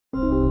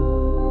Isaac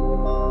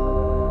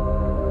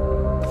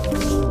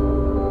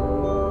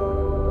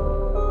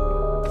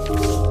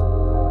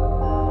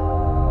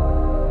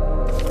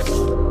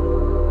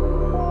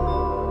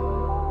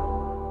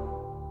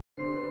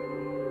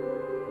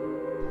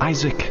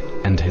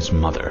and his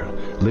mother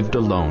lived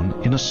alone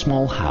in a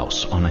small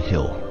house on a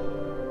hill.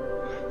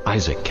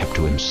 Isaac kept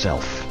to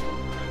himself,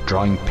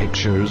 drawing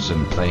pictures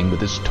and playing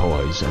with his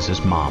toys as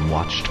his mom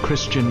watched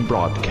Christian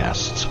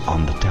broadcasts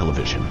on the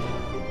television.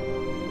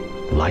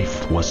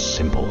 Life was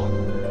simple,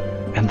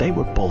 and they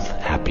were both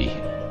happy.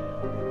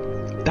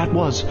 That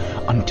was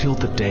until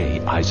the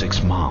day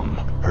Isaac's mom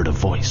heard a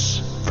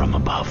voice from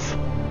above.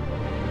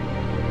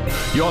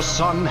 "Your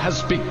son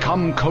has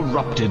become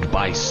corrupted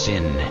by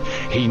sin.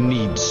 He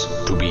needs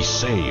to be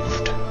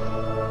saved."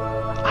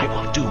 "I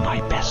will do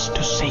my best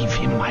to save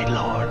him, my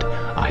lord,"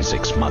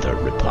 Isaac's mother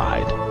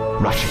replied,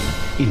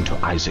 rushing into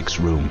Isaac's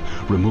room,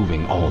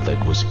 removing all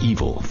that was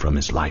evil from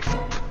his life.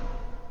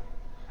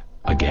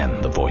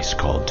 Again the voice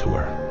called to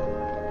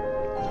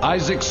her.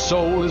 "Isaac's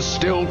soul is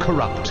still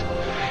corrupt.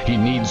 He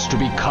needs to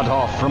be cut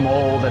off from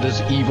all that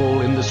is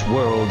evil in this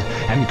world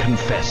and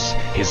confess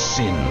his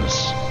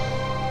sins."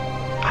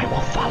 "I will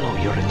follow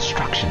your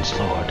instructions,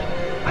 Lord.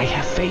 I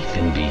have faith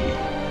in thee,"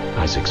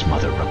 Isaac's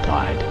mother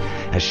replied,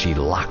 as she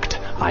locked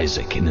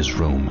Isaac in his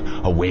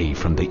room, away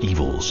from the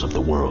evils of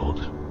the world.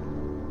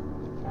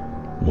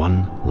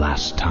 One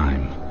last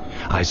time,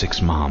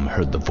 Isaac's mom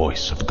heard the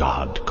voice of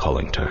God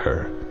calling to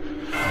her.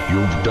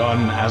 "You've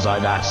done as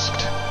I've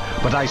asked,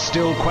 but I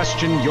still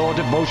question your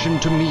devotion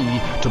to me.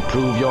 To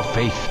prove your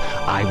faith,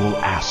 I will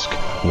ask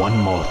one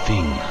more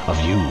thing of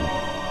you."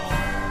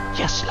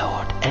 "Yes,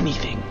 Lord,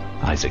 anything,"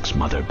 Isaac's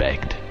mother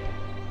begged.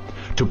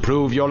 "To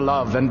prove your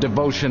love and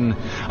devotion,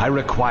 I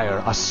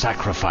require a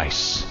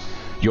sacrifice.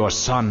 Your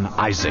son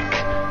Isaac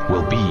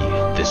will be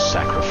this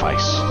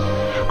sacrifice.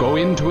 Go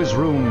into his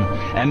room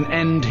and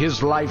end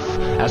his life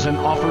as an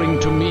offering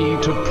to me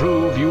to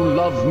prove you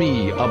love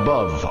me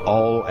above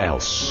all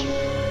else."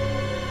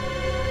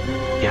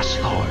 "Yes,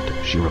 Lord,"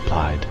 she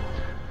replied,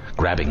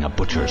 grabbing a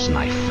butcher's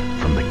knife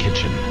from the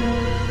kitchen.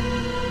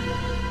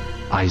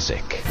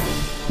 Isaac,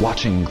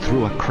 watching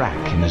through a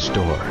crack in his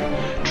door,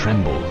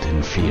 trembled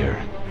in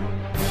fear.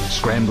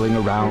 Scrambling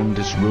around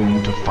his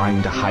room to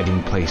find a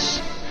hiding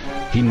place,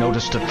 he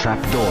noticed a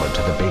trap door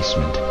to the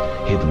basement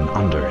hidden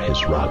under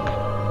his rug.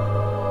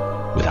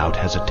 Without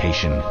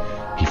hesitation,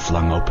 he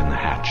flung open the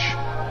hatch,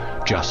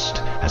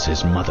 just as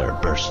his mother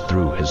burst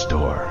through his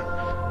door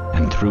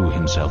and threw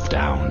himself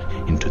down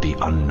into the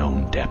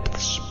unknown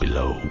depths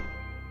below.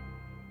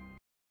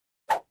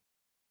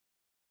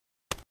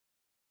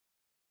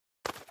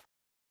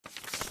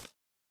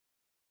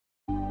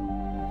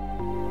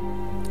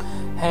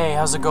 Hey,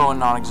 how's it going,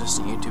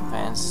 non-existent YouTube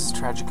fans? This is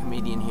Tragic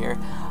Comedian here.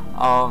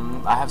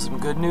 I have some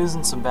good news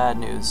and some bad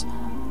news.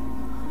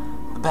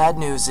 The bad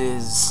news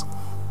is,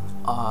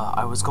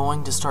 I was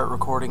going to start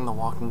recording The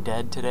Walking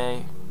Dead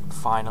today,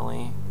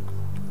 finally.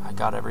 I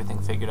got everything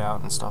figured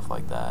out and stuff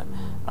like that,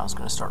 and I was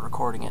going to start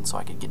recording it so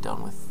I could get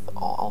done with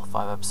all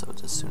 5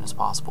 episodes as soon as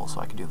possible, so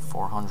I could do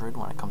 400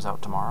 when it comes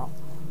out tomorrow,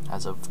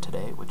 as of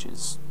today, which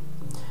is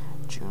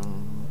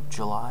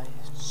July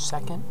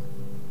 2nd.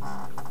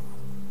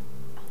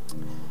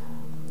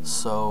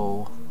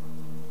 So,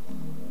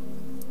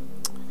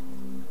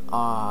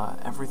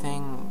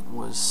 everything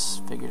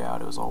was figured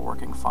out. It was all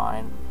working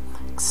fine,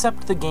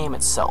 except the game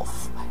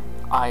itself.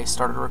 I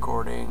started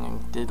recording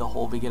and did the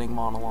whole beginning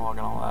monologue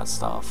and all that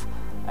stuff,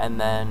 and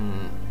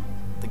then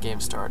the game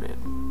started,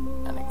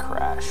 and it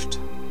crashed.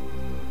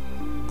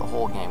 The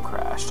whole game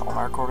crashed. All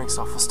my recording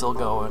stuff was still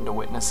going to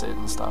witness it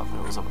and stuff.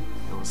 It was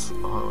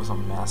a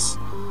mess.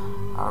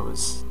 I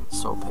was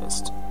so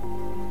pissed.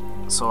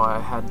 So I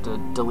had to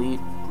delete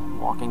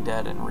Walking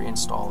Dead and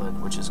reinstall it,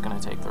 which is going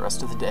to take the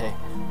rest of the day,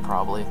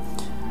 probably.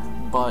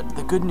 But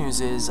the good news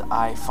is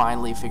I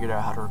finally figured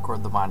out how to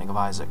record The Binding of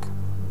Isaac,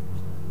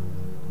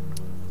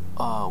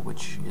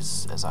 which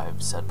is, as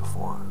I've said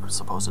before,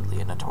 supposedly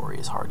a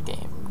notorious hard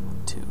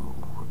game to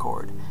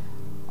record.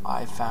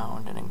 I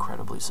found an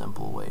incredibly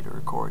simple way to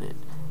record it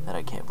that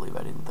I can't believe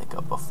I didn't think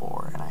of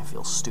before, and I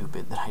feel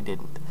stupid that I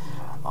didn't.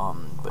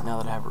 But now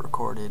that I have it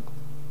recorded,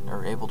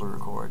 or able to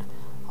record,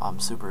 I'm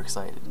super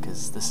excited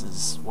because this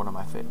is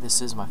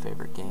my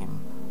favorite game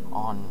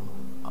on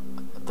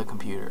the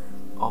computer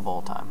of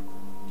all time.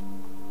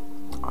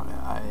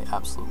 I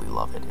absolutely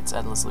love it. It's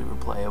endlessly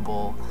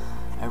replayable.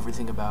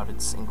 Everything about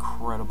it's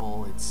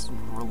incredible. It's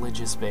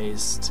religious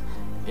based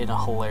in a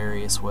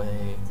hilarious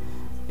way.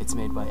 It's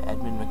made by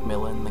Edmund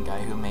McMillan, the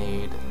guy who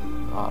made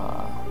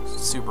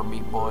Super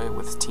Meat Boy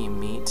with Team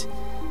Meat,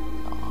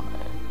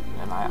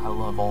 and I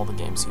love all the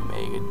games he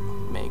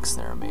makes.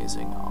 They're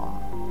amazing.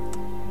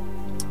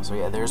 So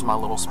yeah, there's my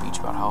little speech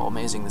about how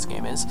amazing this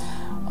game is.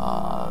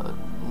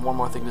 One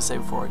more thing to say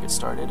before I get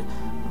started.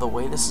 The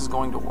way this is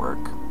going to work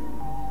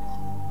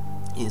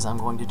is I'm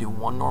going to do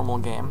one normal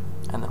game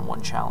and then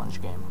one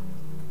challenge game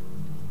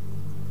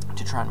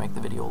to try and make the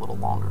video a little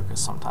longer, because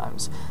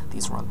sometimes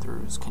these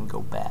run-throughs can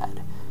go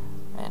bad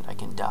and I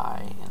can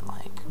die in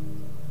like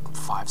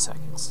 5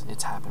 seconds.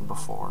 It's happened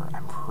before.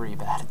 I'm pretty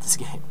bad at this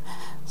game,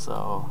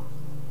 so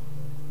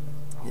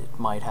it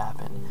might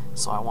happen.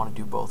 So I want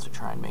to do both to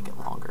try and make it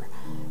longer.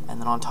 And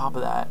then on top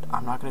of that,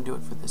 I'm not going to do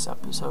it for this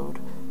episode,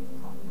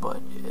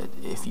 but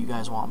if you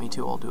guys want me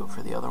to, I'll do it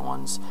for the other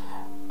ones.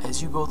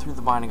 As you go through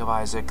the Binding of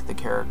Isaac, the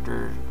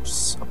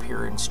character's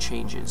appearance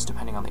changes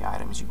depending on the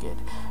items you get,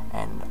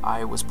 and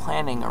I was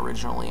planning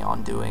originally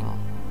on doing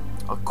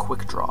a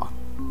quick draw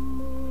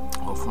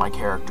for my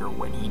character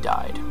when he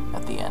died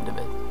at the end of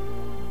it.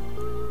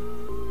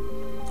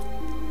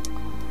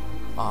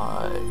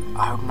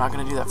 I'm not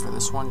going to do that for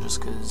this one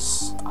just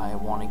because I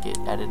want to get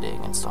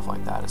editing and stuff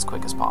like that as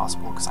quick as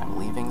possible because I'm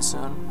leaving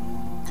soon.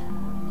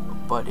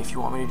 But if you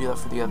want me to do that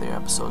for the other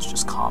episodes,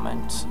 just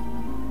comment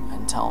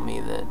and tell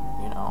me that,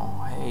 you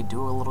know, hey,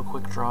 do a little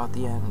quick draw at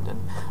the end,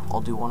 and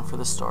I'll do one for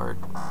the start,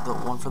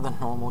 one for the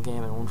normal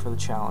game, and one for the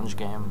challenge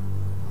game.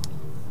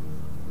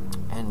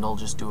 And I'll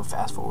just do a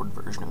fast-forward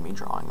version of me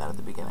drawing that at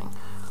the beginning.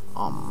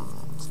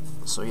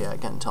 So yeah,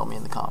 again, tell me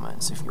in the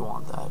comments if you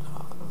want that.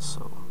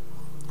 So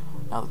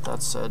now that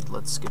that's said,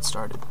 let's get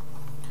started.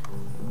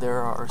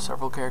 There are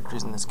several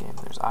characters in this game.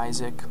 There's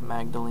Isaac,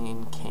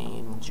 Magdalene,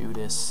 Cain,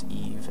 Judas,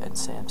 Eve, and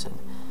Samson,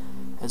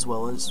 as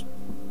well as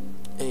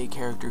a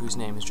character whose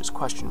name is just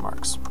question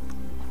marks,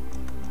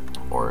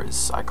 or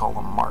as I call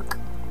him, Mark.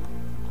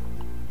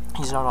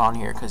 He's not on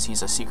here because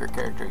he's a secret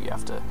character you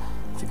have to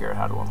figure out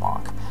how to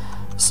unlock.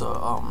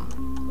 So,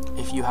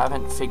 if you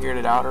haven't figured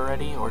it out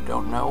already or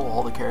don't know,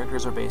 all the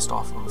characters are based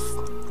off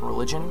of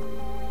religion.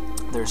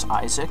 There's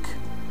Isaac,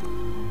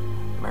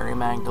 Mary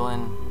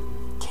Magdalene,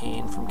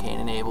 Cain from Cain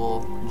and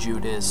Abel,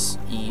 Judas,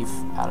 Eve,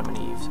 Adam and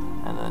Eve,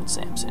 and then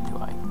Samson, who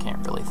I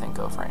can't really think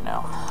of right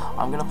now.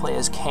 I'm going to play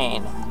as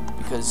Cain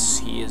because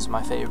he is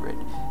my favorite.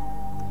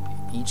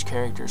 Each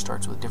character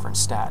starts with different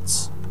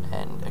stats,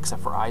 and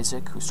except for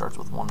Isaac, who starts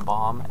with 1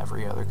 bomb,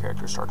 every other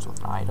character starts with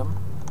an item.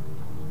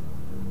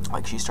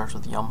 Like, she starts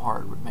with Yum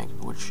Heart,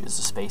 which is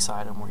a space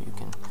item where you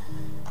can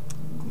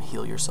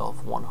heal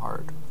yourself 1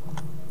 heart.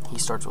 He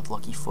starts with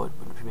Lucky Foot,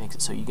 which makes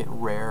it so you get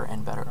rare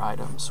and better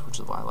items, which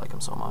is why I like him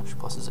so much,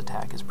 plus his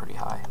attack is pretty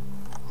high.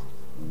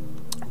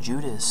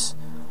 Judas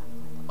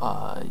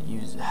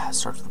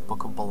starts with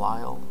Book of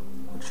Belial,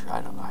 which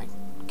I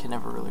can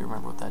never really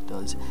remember what that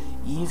does.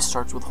 Eve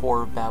starts with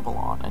Whore of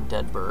Babylon and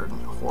Dead Bird.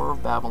 Whore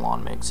of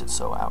Babylon makes it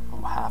so at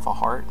half a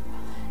heart,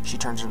 she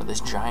turns into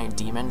this giant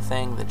demon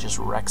thing that just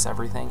wrecks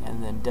everything,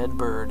 and then Dead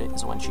Bird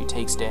is when she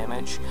takes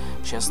damage.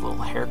 She has a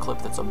little hair clip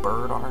that's a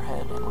bird on her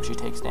head, and when she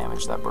takes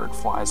damage, that bird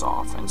flies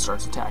off and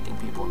starts attacking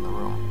people in the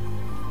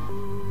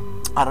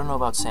room. I don't know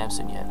about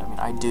Samson yet. I mean,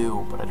 I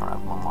do, but I don't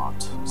have him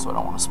unlocked, so I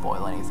don't want to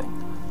spoil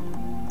anything.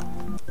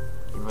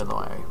 Even though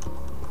I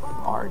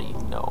already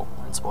know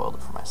and spoiled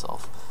it for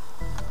myself.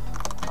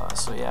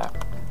 So yeah,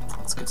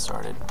 let's get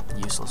started.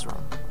 Useless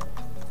room.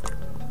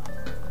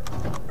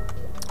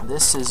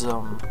 This is,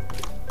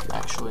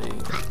 actually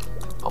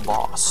a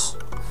boss.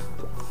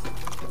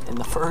 In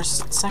the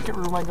second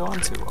room I go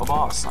into, a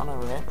boss, I know,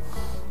 right?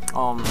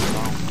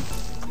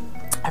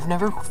 I've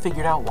never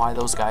figured out why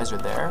those guys are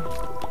there.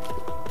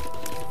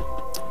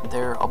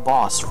 They're a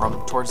boss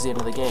from towards the end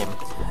of the game.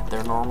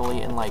 They're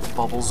normally in, like,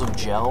 bubbles of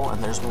gel,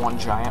 and there's one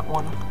giant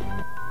one.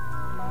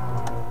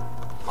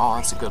 Oh,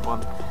 that's a good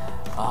one.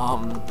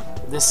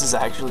 This is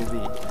actually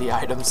the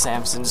item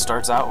Samson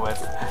starts out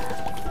with.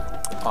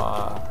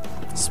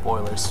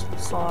 Spoilers.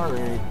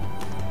 Sorry.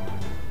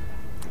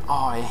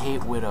 Oh, I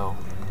hate Widow.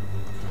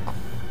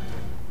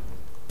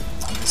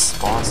 This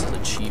boss is a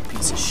cheap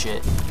piece of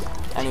shit.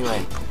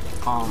 Anyway,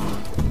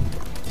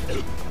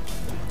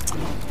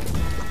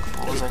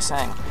 what was I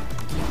saying?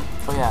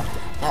 Oh yeah,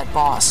 that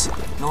boss,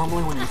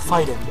 normally when you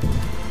fight him,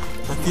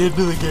 at the end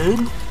of the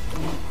game,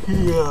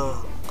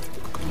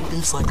 he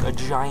is like a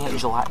giant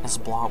gelatinous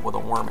blob with a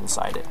worm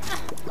inside it.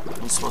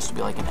 He's supposed to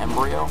be like an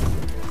embryo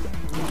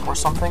or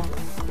something.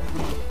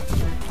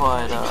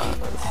 But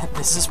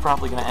this is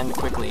probably gonna end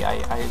quickly.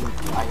 I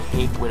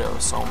hate Widow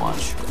so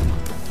much.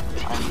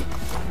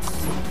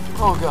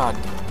 Oh god,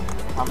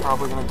 I'm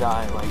probably gonna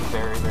die like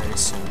very, very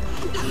soon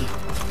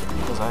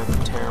because I'm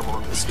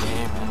terrible at this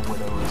game and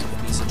Widow is a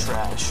piece of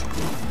trash.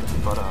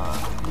 But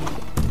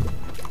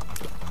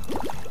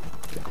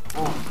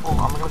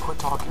I'm gonna quit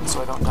talking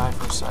so I don't die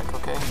for a sec,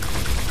 okay?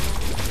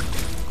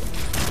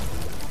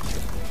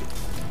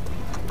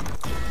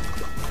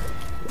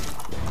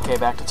 Okay,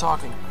 back to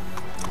talking.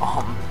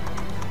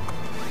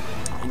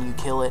 And you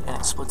kill it, and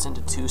it splits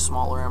into 2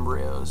 smaller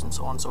embryos, and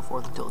so on and so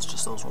forth until it's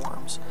just those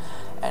worms.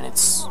 And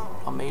it's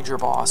a major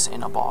boss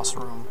in a boss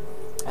room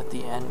at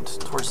the end,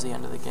 towards the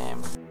end of the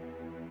game.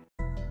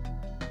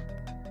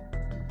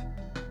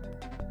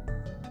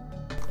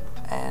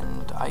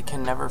 And I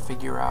can never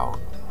figure out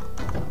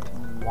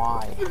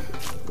why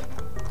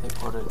they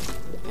put it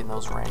in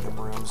those random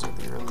rooms of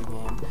the early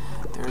game.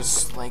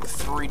 There's like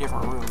 3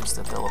 different rooms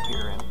that they'll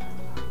appear in.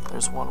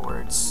 There's one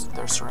where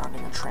they're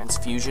surrounding a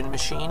transfusion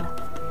machine.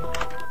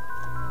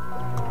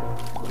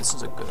 This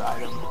is a good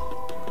item.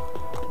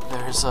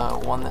 There's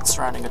one that's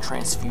surrounding a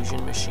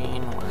transfusion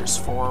machine where there's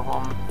 4 of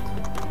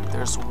them.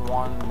 there's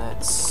one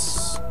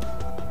that's...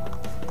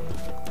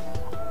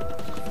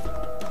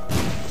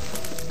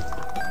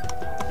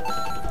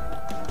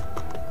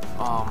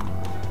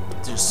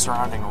 just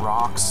surrounding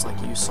rocks like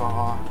you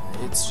saw.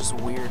 It's just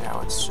weird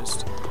how it's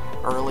just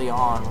early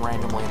on,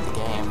 randomly in the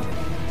game,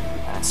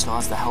 and it still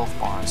has the health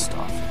bar and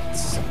stuff.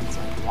 It's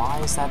like,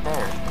 why is that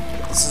there?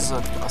 This is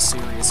a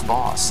serious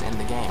boss in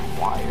the game.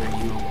 Why are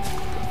you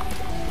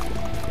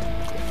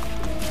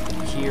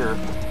here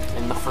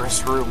in the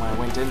first room I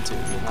went into,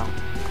 you know?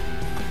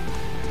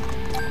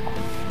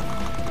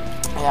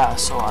 Yeah,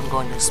 so I'm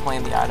going to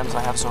explain the items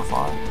I have so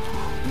far.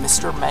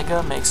 Mr.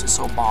 Mega makes it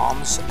so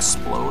bombs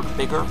explode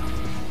bigger.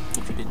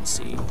 If you didn't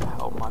see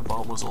how my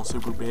bomb was all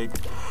super big.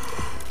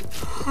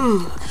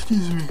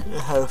 Excuse me.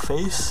 It had a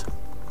face.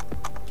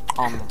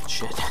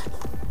 Shit.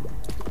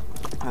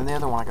 And the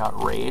other one I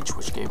got Rage,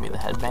 which gave me the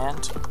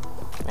headband.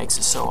 Makes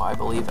it so I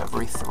believe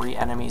every 3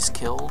 enemies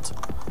killed,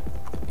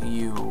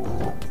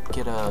 you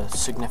get a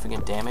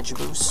significant damage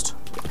boost.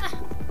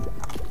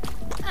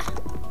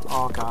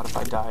 Oh god, if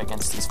I die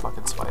against these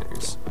fucking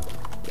spiders.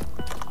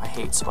 I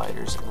hate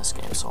spiders in this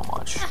game so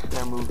much.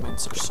 Their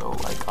movements are so,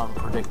 like,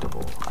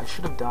 unpredictable. I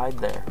should have died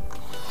there.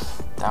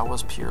 That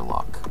was pure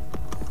luck.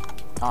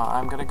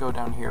 I'm gonna go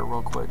down here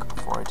real quick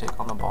before I take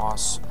on the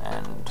boss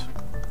and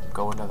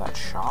go into that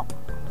shop.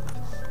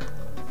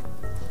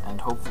 And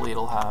hopefully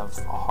it'll have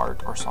a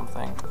heart or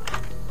something.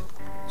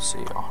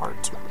 See, a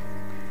heart.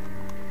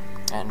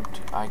 And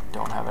I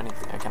don't have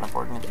anything. I can't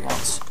afford anything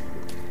else.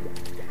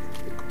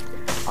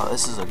 Oh,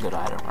 this is a good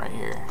item right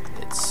here.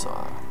 It's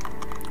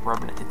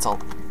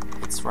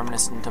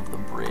reminiscent of the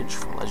bridge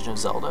from Legend of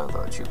Zelda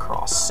that you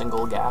cross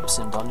single gaps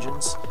in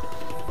dungeons.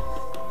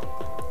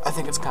 I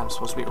think it's kind of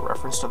supposed to be a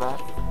reference to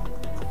that,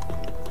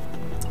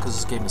 because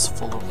this game is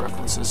full of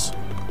references.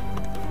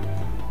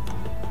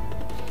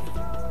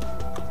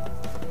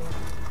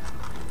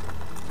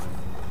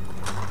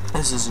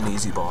 This is an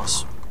easy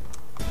boss.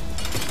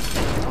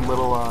 A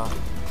little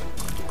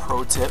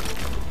pro tip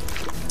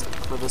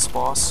for this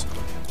boss.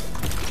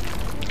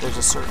 There's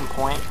a certain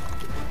point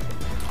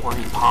where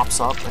he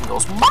pops up and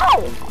goes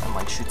 "Wow!" and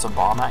like shoots a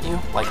bomb at you,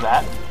 like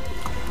that.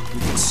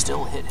 You can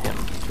still hit him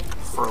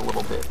for a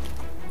little bit.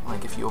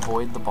 Like if you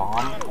avoid the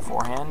bomb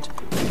beforehand,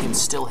 you can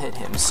still hit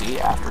him. See,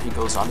 after he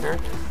goes under,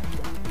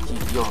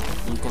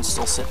 you can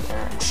still sit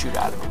there and shoot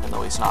at him even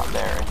though he's not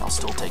there, and he'll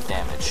still take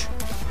damage.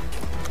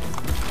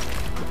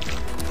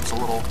 There's a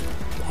little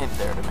hint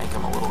there to make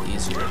him a little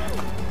easier.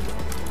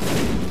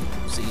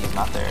 See, he's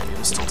not there and he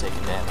was still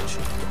taking damage.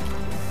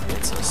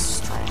 It's a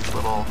strange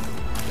little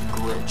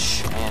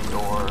glitch and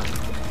or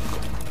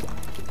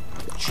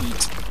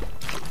cheat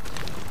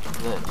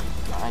that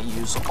I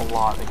use a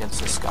lot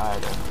against this guy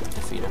to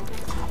defeat him.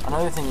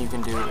 Another thing you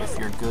can do if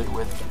you're good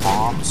with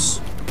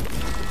bombs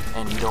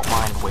and you don't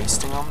mind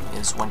wasting them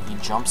is when he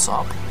jumps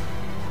up,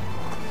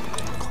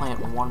 plant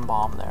one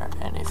bomb there,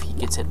 and if he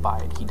gets hit by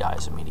it, he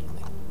dies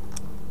immediately.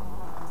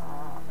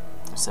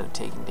 Instead of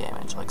taking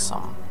damage like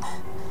some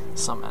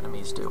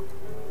enemies do.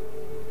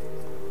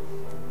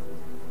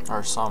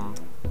 Or some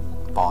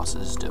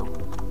bosses do.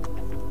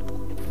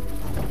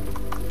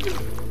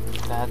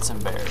 That's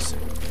embarrassing.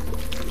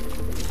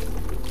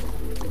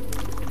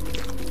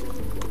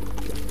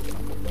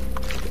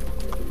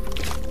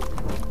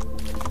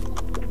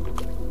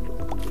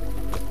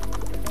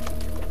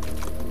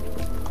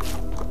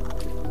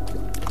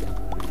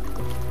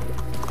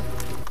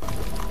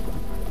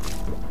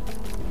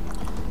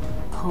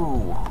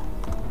 Who?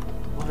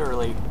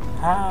 Literally.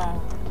 Ha!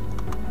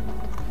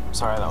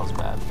 Sorry, that was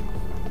bad.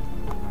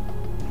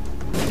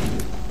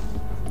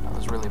 That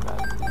was really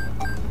bad.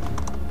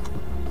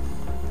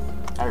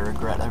 I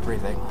regret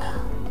everything.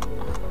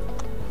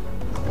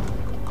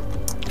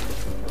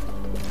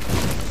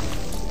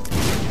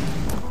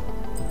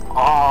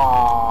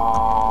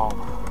 Oh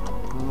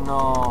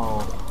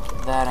no,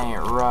 that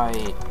ain't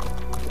right.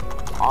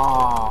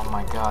 Oh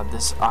my god,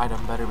 this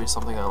item better be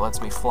something that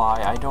lets me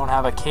fly. I don't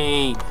have a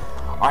key.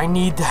 I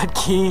need that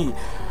key.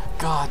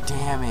 God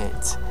damn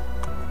it.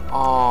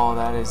 Oh,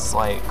 that is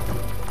like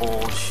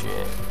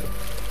bullshit.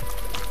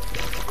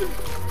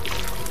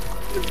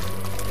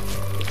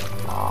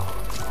 Oh,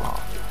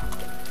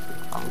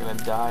 I'm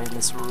gonna die in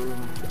this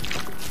room.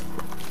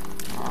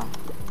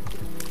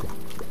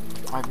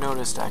 I've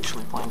noticed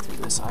actually playing through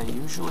this, I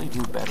usually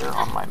do better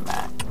on my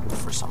Mac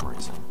for some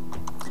reason.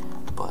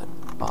 But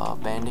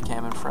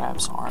Bandicam and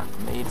Fraps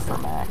aren't made for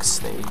Macs.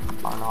 They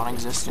are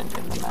non-existent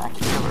in the Mac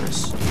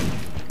universe.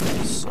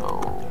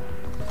 So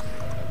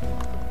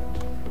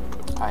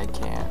I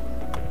can't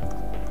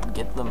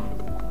get them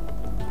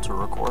to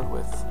record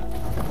with.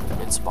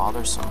 It's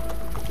bothersome.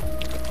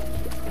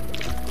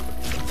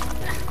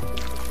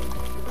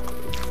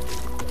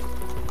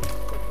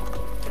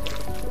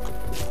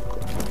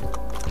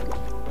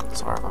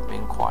 Sorry if I'm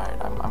being quiet.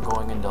 I'm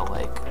going into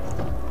like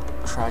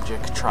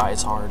tragic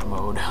tries hard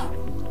mode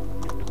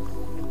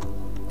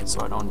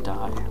so I don't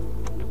die.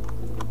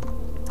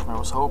 I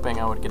was hoping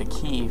I would get a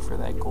key for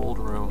that gold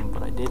room,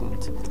 but I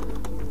didn't. And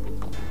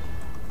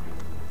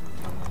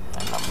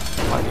I'm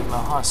fighting the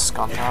husk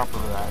on top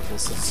of that.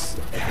 This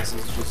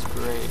is just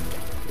great.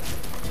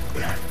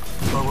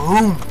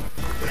 Boom!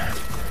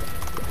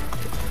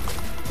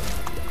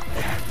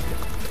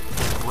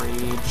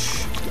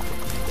 Rage,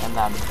 and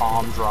that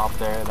bomb drop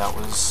there. That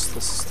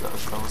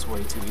was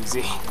way too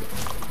easy.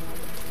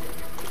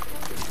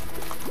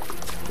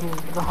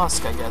 The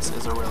husk, I guess,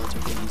 is a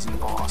relatively easy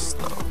boss,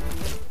 though.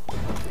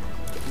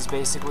 He's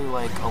basically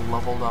like a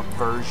leveled up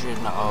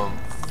version of.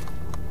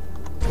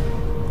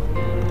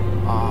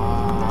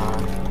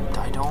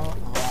 I don't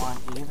want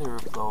either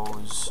of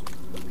those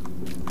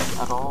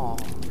at all.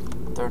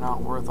 They're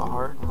not worth a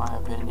heart, in my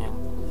opinion.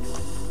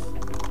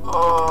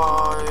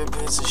 Oh, you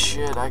piece of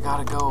shit. I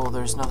gotta go.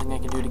 There's nothing I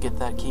can do to get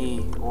that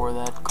key or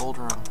that gold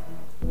room.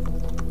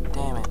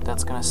 Damn it,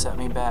 that's gonna set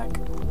me back.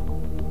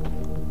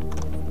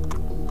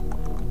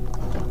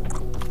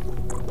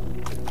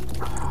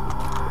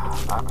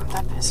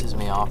 That pisses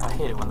me off. I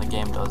hate it when the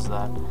game does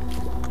that.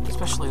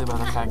 Especially about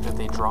the fact that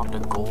they dropped a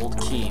gold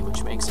key,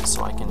 which makes it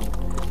so I can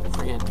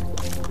friggin'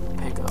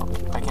 pick up.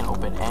 I can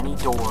open any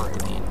door in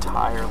the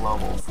entire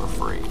level for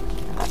free,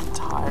 in that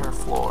entire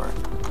floor,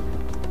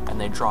 and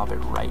they drop it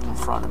right in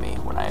front of me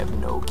when I have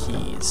no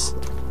keys.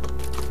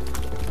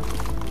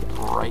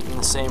 Right in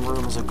the same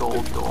room as a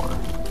gold door.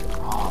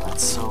 Oh,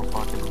 that's so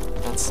fucking,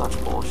 that's such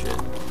bullshit.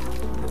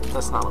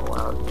 That's not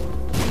allowed.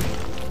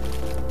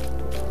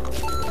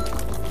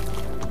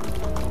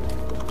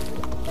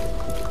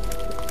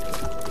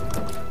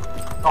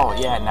 Oh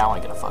yeah, now I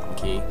get a fucking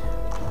key.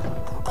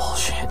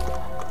 Bullshit.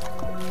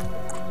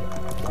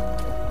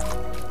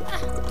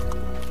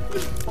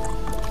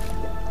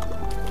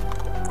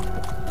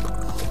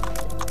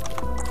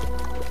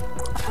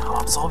 Oh,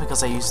 it's all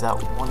because I used that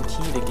one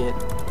key to get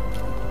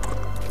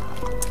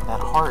that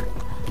heart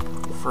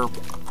for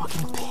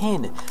fucking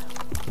Pin.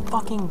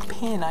 Fucking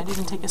Pin. I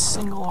didn't take a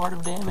single heart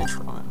of damage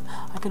from him.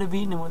 I could have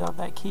beaten him without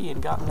that key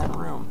and gotten that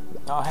room.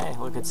 Oh hey,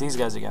 look, it's these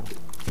guys again.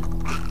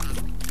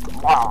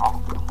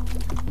 Wow.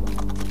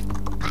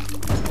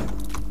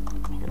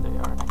 Here they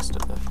are next to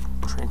the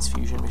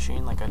transfusion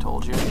machine, like I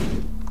told you.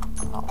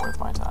 Not worth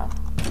my time.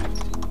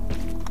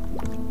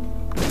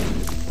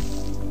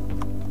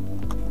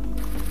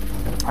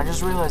 I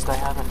just realized I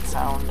haven't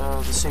found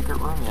the secret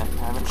room yet.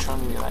 I haven't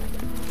shown you that.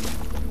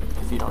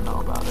 If you don't know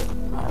about it,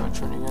 I haven't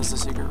shown you guys the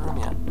secret room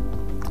yet.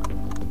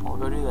 I'll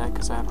go do that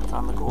because I haven't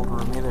found the gold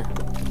room either.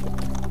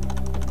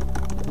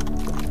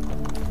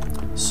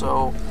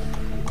 So,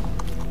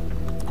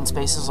 in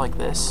spaces like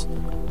this,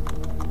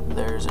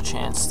 there's a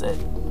chance that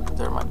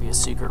there might be a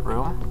secret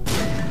room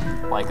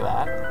like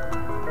that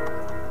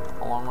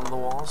along one of the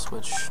walls,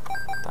 which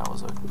that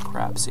was a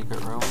crap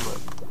secret room, but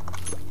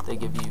they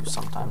give you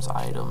sometimes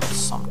items,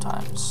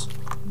 sometimes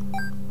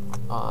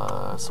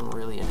some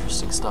really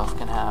interesting stuff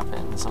can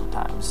happen,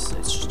 sometimes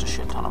it's just a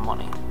shit ton of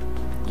money.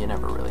 You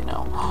never really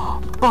know.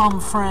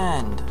 Bum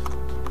friend!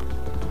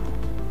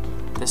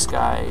 This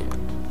guy,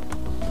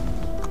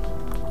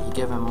 you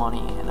give him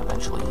money and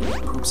eventually he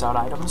poops out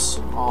items.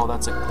 Oh,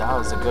 that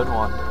was a good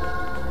one.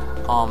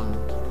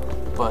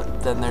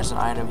 But then there's an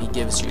item he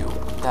gives you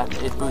that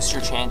it boosts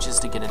your chances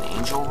to get an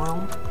angel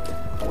room,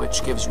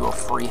 which gives you a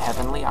free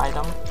heavenly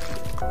item.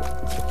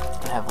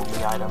 And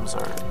heavenly items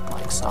are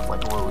like stuff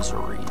like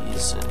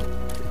rosaries, and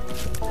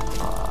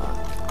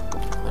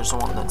there's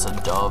one that's a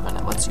dove and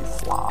it lets you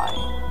fly,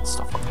 and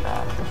stuff like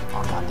that.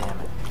 Oh god damn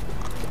it.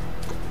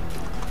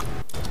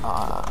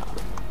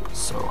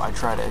 So I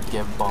try to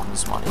give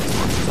bums money as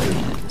much as I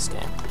can in this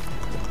game,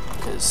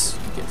 because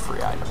you get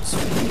free items,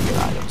 you get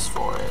items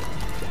for it,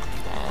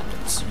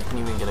 and so you can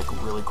even get a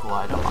really cool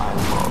item I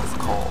love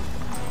called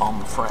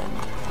Bum Friend,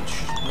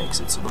 which makes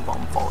it so the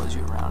bum follows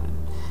you around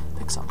and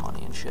picks up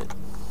money and shit.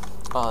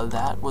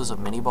 That was a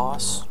mini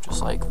boss,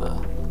 just like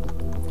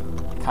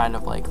kind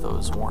of like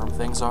those worm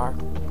things are.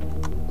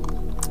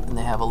 And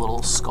they have a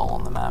little skull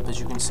on the map, as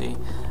you can see.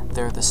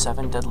 They're the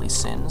 7 deadly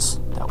sins.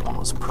 That one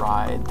was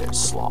pride, there's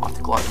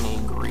sloth, gluttony,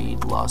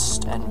 greed,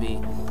 lust, envy.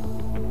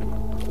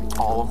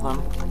 All of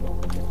them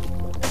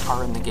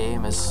are in the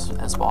game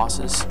as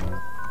bosses.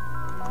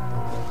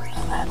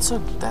 And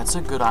that's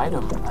a good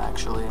item,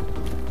 actually.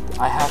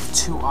 I have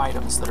 2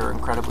 items that are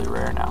incredibly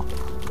rare now.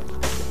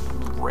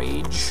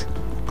 Rage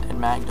and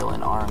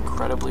Magdalene are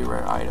incredibly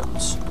rare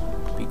items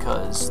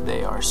because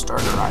they are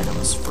starter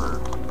items for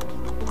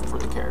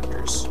the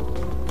characters.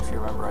 If you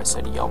remember, I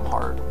said Yum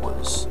Heart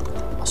was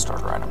a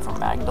starter item from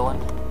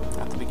Magdalene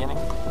at the beginning.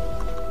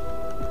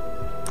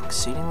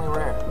 Exceedingly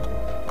rare,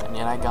 and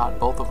yet I got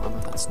both of them.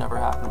 That's never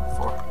happened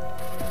before.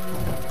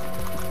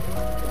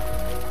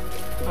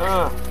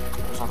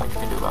 There's nothing you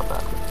can do about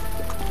that.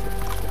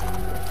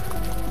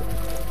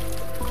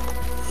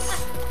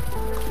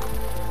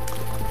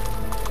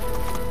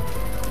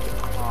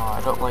 Oh,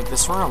 I don't like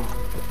this room.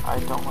 I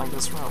don't like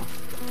this room.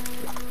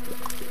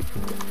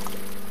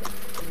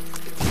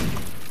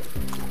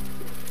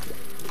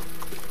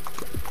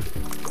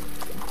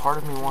 Part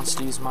of me wants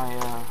to use my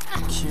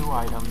Q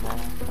item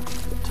there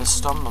to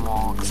stun them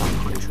all, because I'm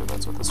pretty sure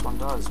that's what this one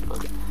does,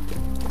 but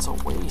it's a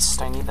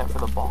waste. I need that for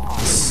the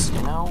boss,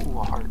 you know? Ooh,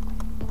 a heart.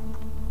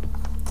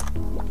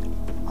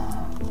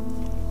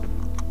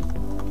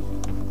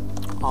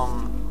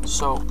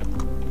 So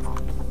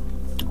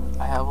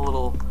I have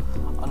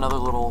another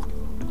little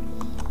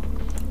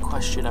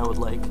question I would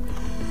like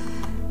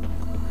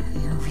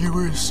your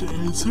viewers to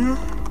answer.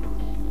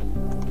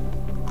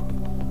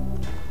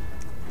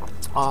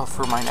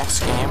 For my next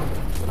game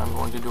that I'm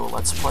going to do a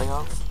Let's Play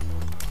of,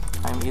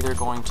 I'm either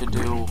going to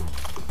do,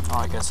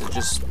 I guess it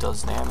just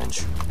does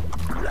damage.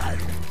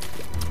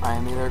 I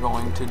am either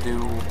going to do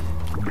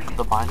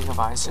The Binding of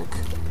Isaac,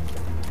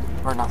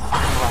 or not The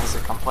Binding of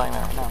Isaac, I'm playing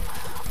that right now.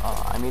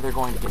 I'm either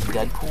going to get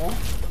Deadpool,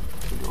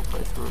 to do a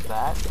playthrough of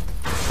that,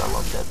 because I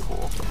love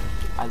Deadpool.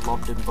 I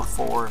loved him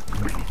before,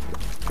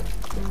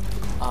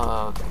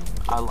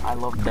 I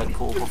loved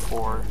Deadpool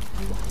before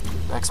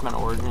X-Men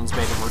Origins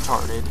made him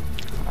retarded.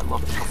 I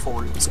loved him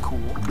before he was cool.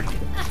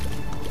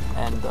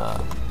 And,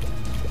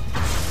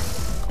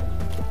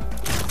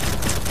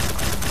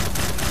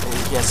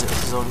 he has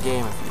his own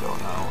game if you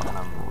don't know, and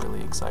I'm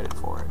really excited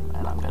for it,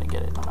 and I'm gonna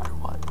get it no matter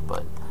what.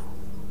 But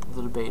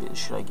the debate is,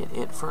 should I get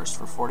it first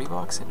for 40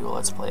 bucks and do a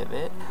Let's Play of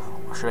it,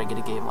 or should I get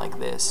a game like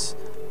this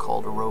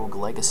called Rogue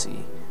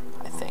Legacy,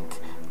 I think,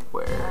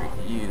 where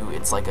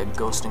it's like a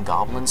Ghost and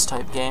Goblins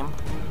type game,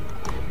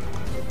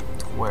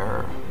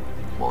 where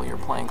while you're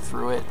playing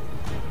through it,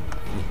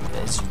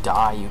 as you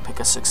die, you pick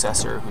a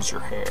successor who's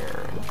your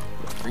heir,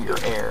 or your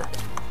heir,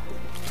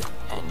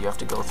 and you have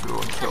to go through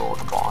and kill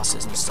the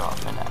bosses and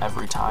stuff, and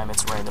every time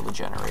it's randomly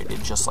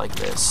generated, just like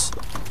this.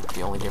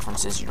 The only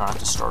difference is you don't have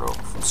to start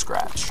over from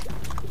scratch,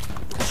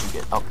 because you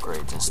get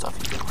upgrades and stuff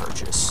you can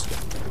purchase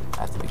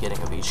at the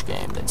beginning of each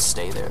game, then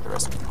stay there the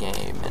rest of the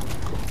game, and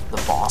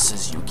the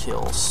bosses you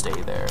kill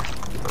stay there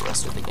the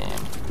rest of the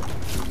game.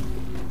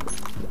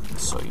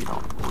 So you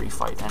don't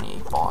refight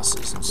any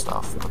bosses and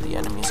stuff, but the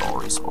enemies all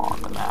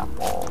respawn, the map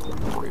all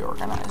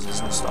reorganizes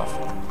and stuff.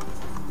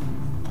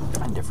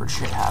 And different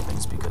shit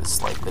happens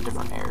because, like, the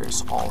different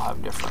heirs all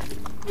have different,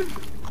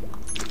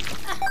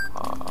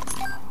 I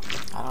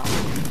don't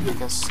know, I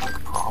guess,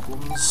 like,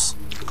 problems?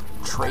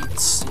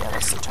 Traits? Yeah,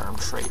 that's the term,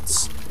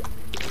 traits.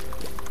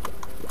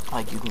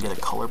 Like, you can get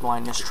a color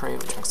blindness trait,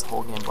 which makes the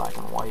whole game black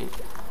and white.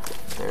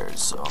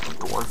 There's,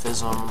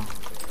 dwarfism.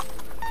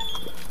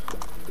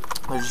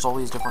 There's just all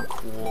these different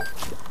cool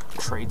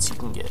traits you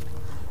can get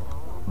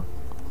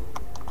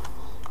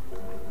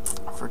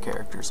for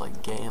characters.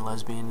 Like gay and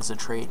lesbian is a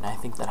trait, and I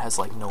think that has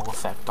like no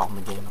effect on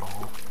the game at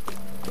all.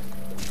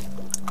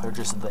 They're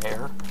just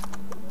there.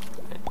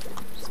 It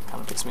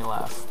kind of makes me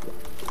laugh.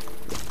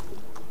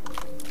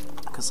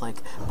 Because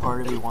like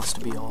part of me wants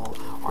to be all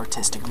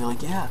artistic and be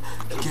like, yeah,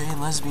 gay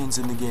and lesbians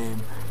in the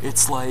game.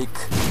 It's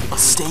like a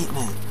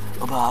statement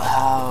about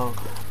how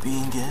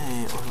being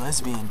gay or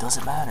lesbian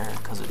doesn't matter,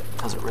 because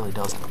it really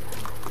doesn't.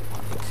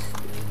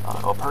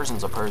 Like, a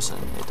person's a person.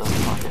 It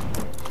doesn't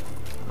fucking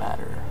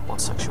matter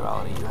what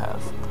sexuality you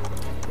have.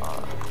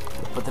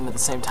 But then at the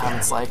same time,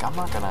 it's like, I'm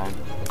not gonna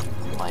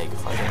like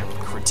fucking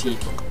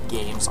critique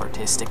games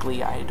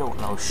artistically. I don't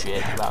know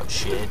shit about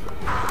shit.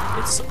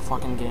 It's a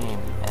fucking game,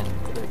 and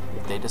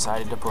they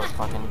decided to put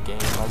fucking gay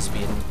and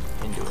lesbian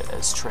into it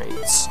as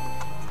traits.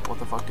 What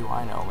the fuck do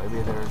I know?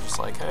 Maybe they're just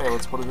like, hey,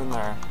 let's put it in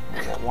there.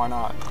 Well, why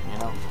not? You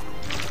know?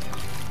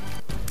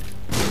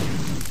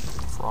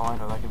 For all I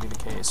know, that could be the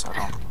case. I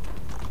don't.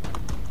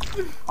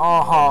 Oh,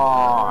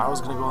 I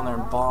was gonna go in there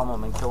and bomb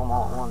them and kill them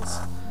all at once.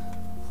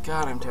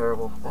 God, I'm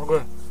terrible.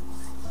 Okay.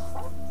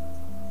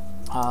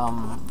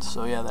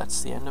 So yeah,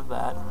 that's the end of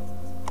that.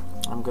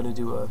 I'm gonna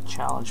do a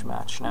challenge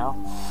match now.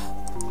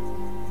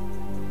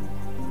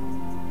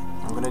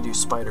 I'm gonna do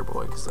Spider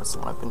Boy, because that's the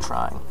one I've been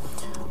trying.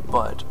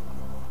 But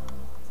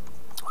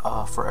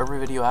for every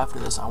video after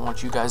this, I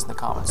want you guys in the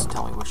comments to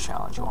tell me which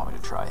challenge you want me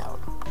to try out.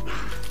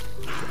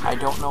 I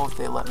don't know if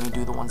they let me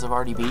do the ones I've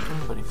already beaten,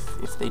 but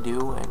if they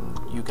do, and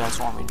you guys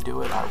want me to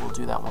do it, I will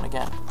do that one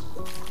again.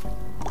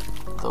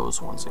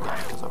 Those ones again,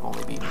 because I've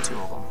only beaten 2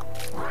 of them.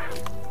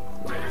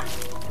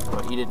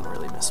 But you didn't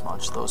really miss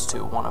much, those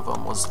 2. One of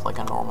them was like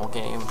a normal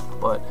game,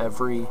 but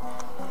every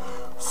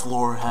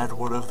floor had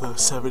one of the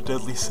 7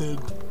 Deadly Sin.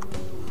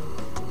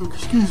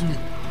 Excuse me.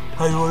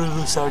 Had one of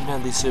the 7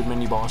 Deadly Sin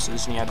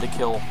mini-bosses, and you had to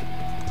kill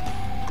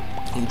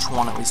each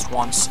one at least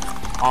once.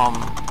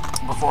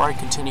 Before I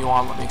continue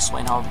on, let me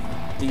explain how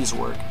these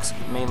work,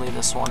 mainly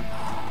this one.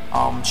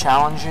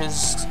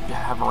 Challenges, you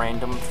have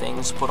random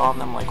things put on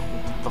them, like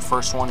the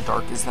first one,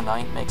 Dark is the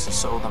Night, makes it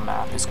so the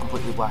map is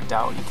completely blacked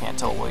out, you can't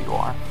tell where you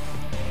are.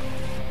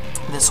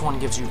 This one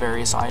gives you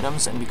various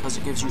items, and because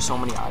it gives you so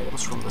many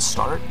items from the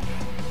start,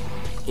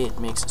 it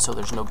makes it so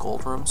there's no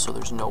gold room, so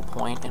there's no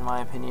point, in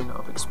my opinion,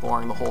 of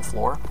exploring the whole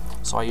floor.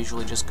 So I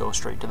usually just go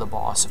straight to the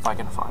boss if I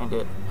can find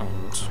it,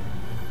 and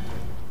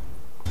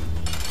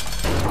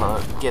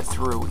get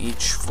through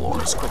each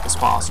floor as quick as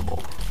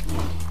possible.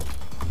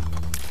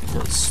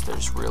 Because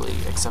there's really,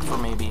 except for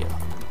maybe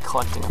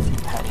collecting a few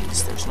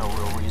pennies, there's no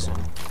real reason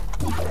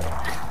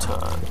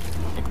to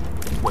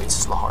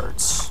waste the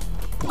hearts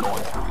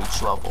going through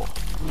each level,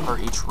 or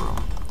each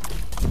room,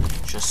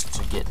 just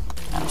to get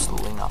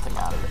absolutely nothing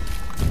out of it.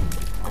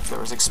 If there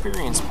was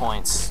experience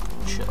points,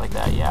 and shit like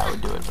that, yeah, I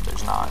would do it, but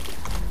there's not.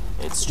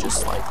 It's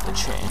just like the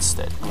chance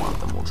that one of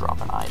them will drop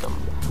an item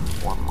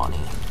or money,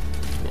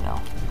 you know,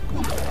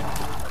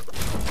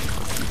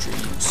 for future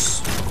use,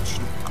 which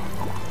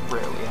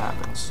rarely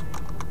happens.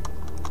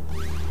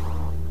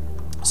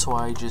 So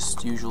I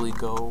just usually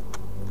go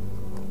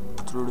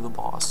through to the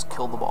boss,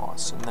 kill the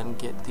boss, and then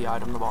get the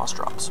item the boss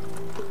drops.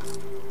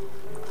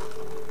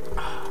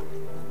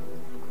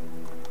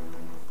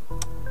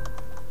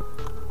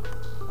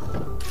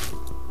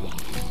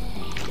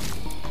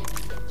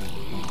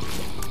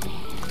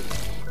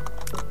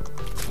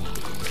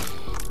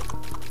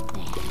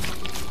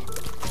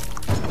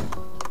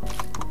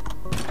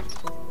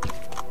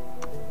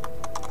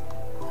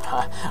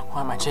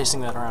 Why am I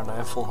chasing that around? I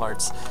have full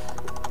hearts.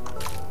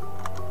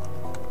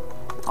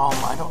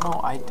 I don't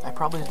know, I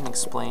probably didn't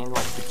explain,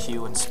 like, the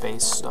Q and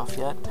space stuff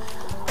yet.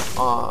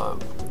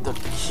 The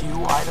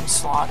Q item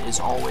slot is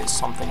always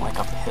something like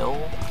a pill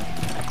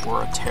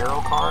or a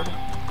tarot card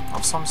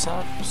of some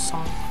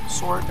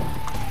sort.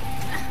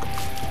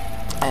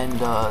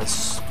 And,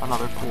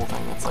 another cool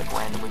thing that's, like,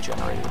 randomly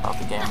generated about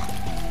the game.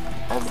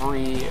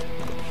 Every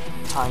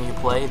time you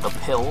play, the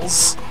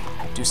pills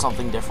do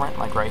something different.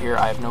 Like right here,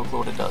 I have no clue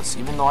what it does.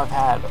 Even though I've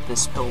had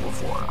this pill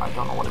before, I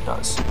don't know what it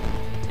does.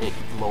 It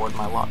lowered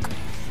my luck.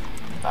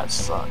 That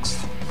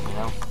sucks, you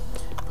know?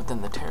 But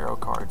then the tarot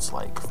cards,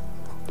 like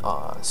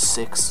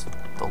 6,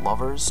 the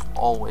Lovers,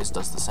 always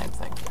does the same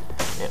thing.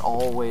 It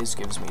always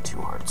gives me 2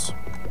 hearts.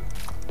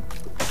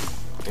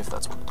 If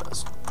that's what it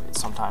does.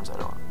 Sometimes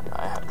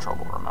I have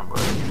trouble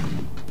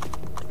remembering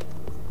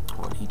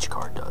what each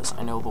card does.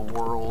 I know the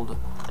world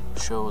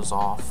shows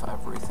off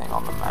everything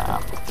on the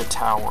map. The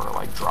tower,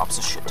 like, drops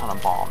a shit ton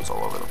of bombs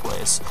all over the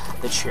place.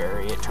 The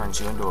chariot turns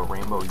you into a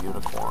rainbow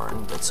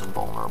unicorn that's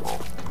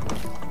invulnerable.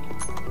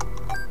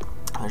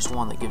 There's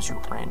one that gives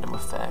you random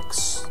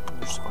effects.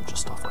 There's a bunch of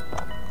stuff like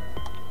that.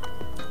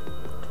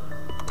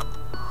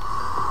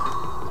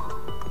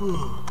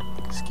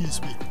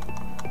 Excuse me.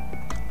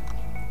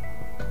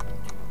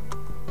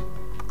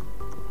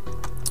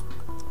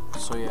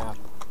 So yeah.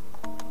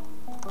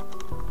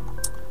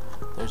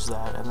 There's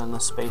that, and then the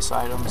space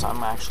items,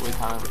 I'm actually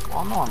kind of,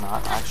 well, no, I'm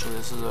not. Actually,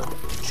 this is a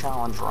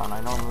challenge run. I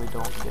normally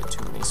don't get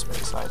too many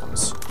space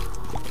items.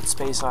 But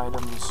space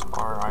items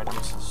are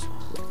items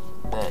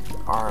that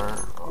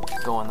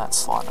go in that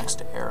slot next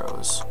to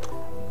arrows.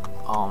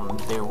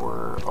 They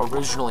were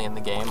originally in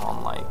the game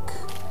on, like,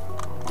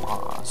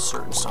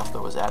 certain stuff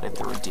that was added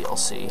through a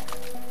DLC.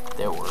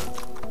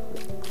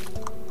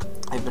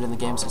 They've been in the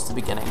game since the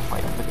beginning,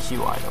 like the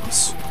Q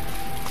items.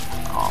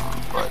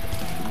 But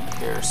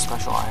they're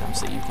special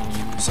items that you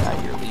can use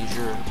at your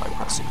leisure by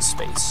pressing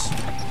space.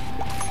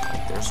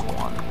 Like there's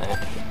one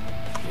that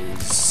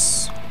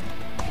is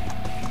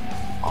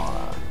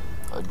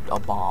a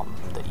bomb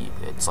that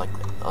it's like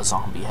a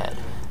zombie head,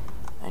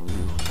 and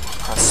you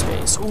press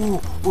space.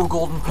 Ooh,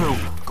 golden poo!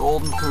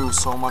 Golden poo,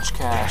 so much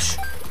cash.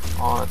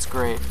 Oh, that's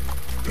great.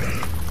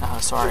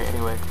 Sorry,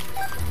 anyway.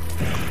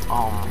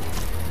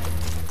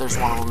 There's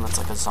one of them that's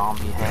like a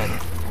zombie head,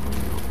 and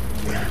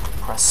you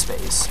press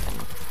space, and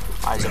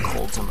Isaac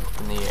holds him up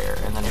in the air,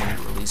 and then when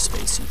you release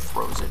space, he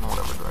throws it in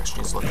whatever direction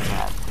he's looking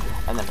at,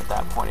 and then at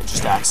that point, it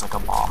just acts like a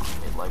bomb.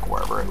 It, like,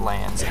 wherever it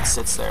lands, it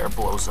sits there,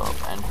 blows up,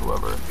 and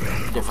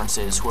the difference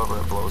is, whoever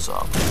it blows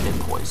up, it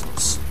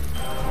poisons,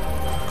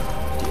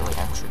 dealing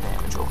extra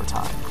damage over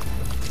time.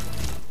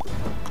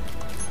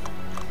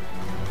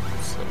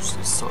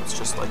 So it's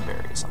just like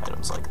various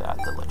items like that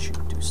let you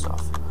do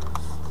stuff.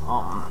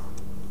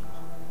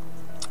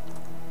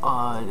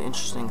 An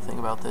interesting thing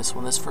about this,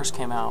 when this first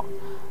came out,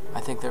 I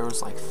think there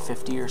was like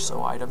 50 or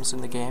so items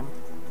in the game,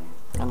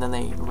 and then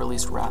they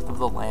released Wrath of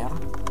the Lamb,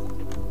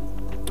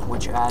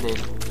 which added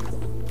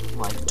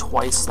like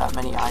twice that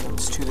many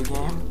items to the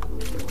game.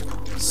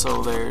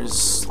 So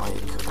there's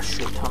like a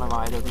shit ton of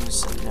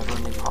items and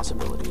never-ending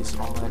possibilities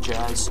and all that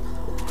jazz.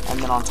 And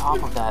then on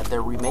top of that,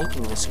 they're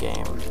remaking this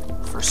game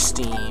for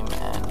Steam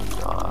and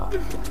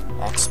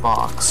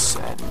Xbox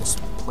and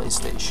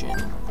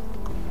PlayStation,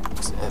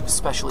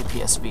 especially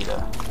PS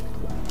Vita.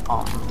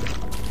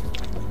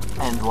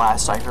 And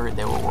last I heard,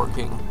 they were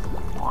working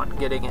on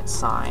getting it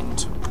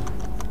signed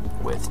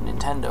with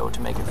Nintendo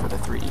to make it for the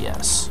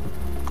 3DS.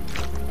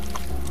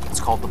 It's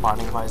called The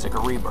Binding of Isaac: A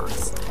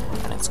Rebirth,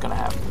 and it's going to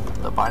have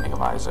The Binding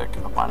of Isaac,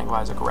 A Binding of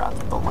Isaac: Wrath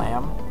of the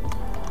Lamb,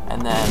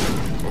 and then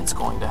it's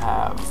going to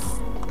have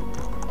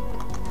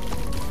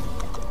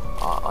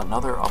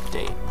another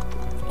update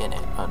in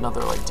it,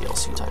 another like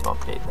DLC type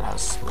update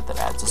that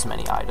adds as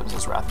many items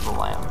as Wrath of the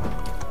Lamb.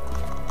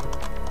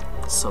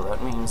 So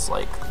that means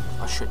like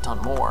a shit ton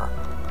more.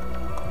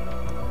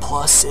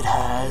 Plus it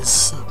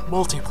has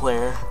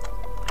multiplayer.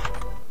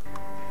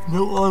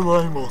 No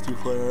online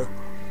multiplayer.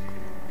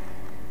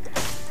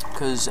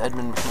 Because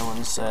Edmund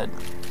McMillan said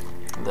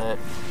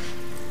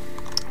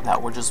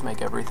that would just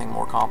make everything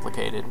more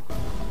complicated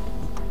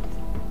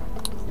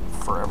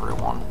for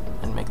everyone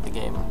and make the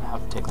game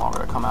take longer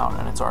to come out,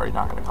 and it's already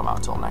not going to come out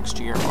until next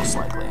year, most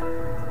likely.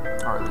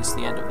 Or at least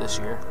the end of this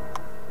year.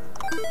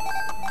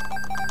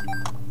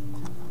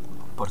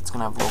 but it's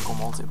gonna have local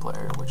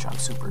multiplayer, which I'm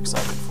super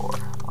excited for.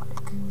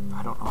 Like,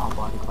 I don't know how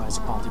Binding of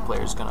Isaac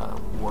multiplayer is gonna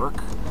work.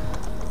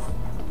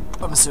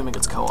 I'm assuming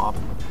it's co-op,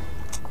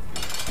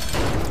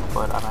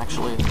 but I'm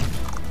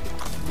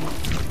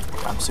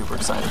super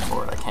excited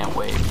for it. I can't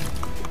wait.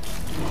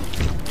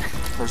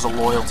 There's a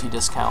loyalty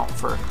discount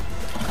for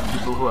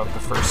people who have the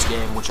first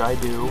game, which I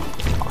do,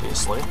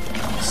 obviously,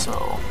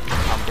 so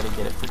I'm gonna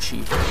get it for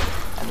cheaper.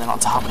 And then on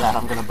top of that,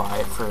 I'm gonna buy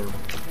it for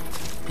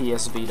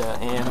PS Vita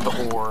and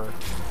or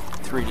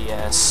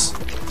 3DS,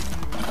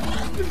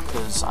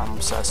 because I'm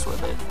obsessed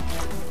with it.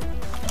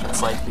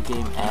 It's like the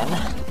game N.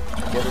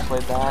 Have you ever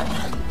played that?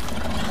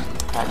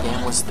 That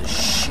game was the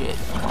shit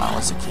when I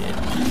was a kid.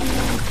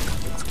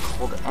 It's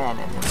called N,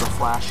 and it's a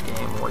flash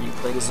game where you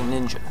played as a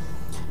ninja,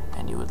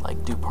 and you would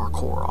like do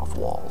parkour off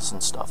walls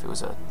and stuff. It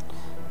was a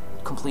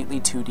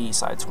completely 2D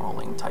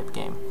side-scrolling type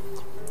game,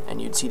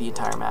 and you'd see the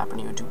entire map and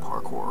you would do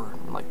parkour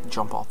and like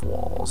jump off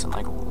walls and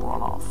like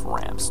run off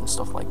ramps and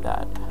stuff like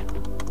that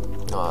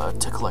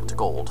to collect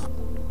gold.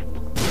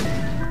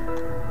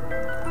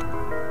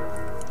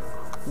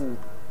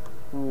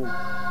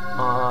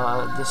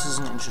 This is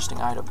an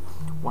interesting item.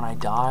 When I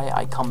die,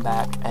 I come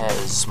back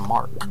as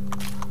Mark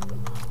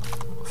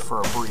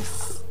for a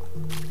brief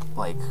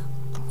like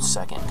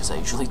second, because I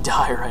usually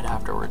die right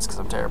afterwards because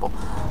I'm terrible.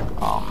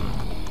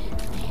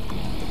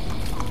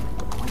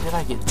 When did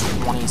I get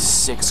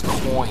 26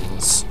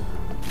 coins?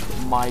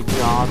 My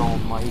God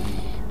almighty.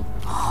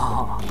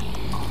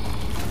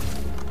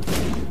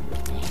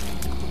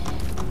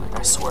 Like,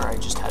 I swear I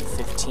just had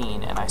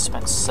 15 and I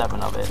spent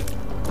 7 of it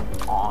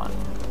on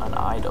an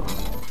item.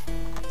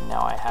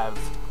 Now I have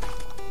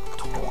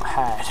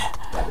had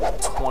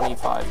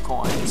 25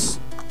 coins.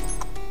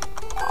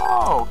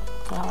 Oh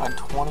God,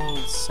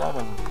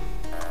 27.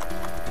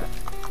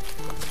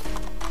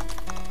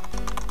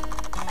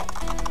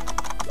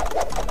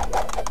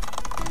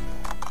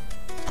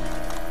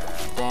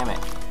 Damn it.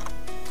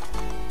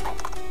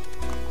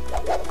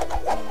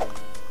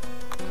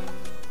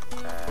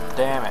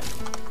 Damn it.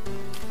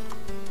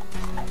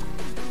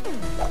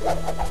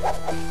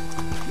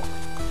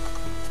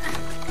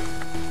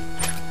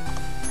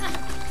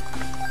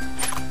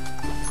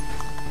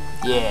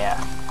 Yeah.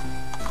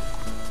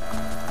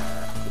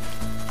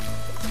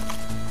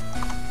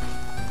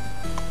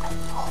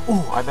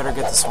 Ooh, I better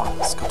get this one.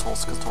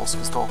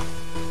 Skull.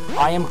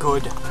 I am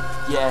good.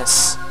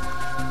 Yes.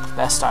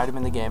 Best item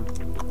in the game.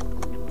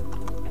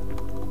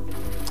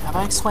 Have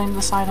I explained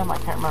this item? I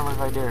can't remember if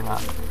I did or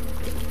not.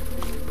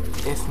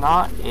 If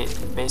not,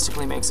 it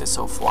basically makes it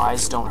so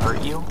flies don't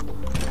hurt you.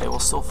 They will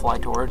still fly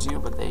towards you,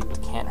 but they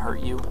can't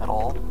hurt you at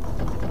all.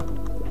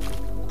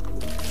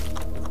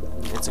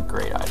 It's a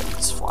great item.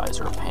 These flies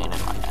are a pain in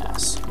my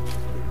ass.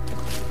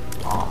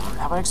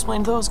 Have I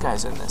explained those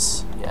guys in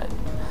this yet?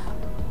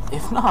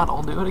 If not,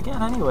 I'll do it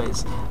again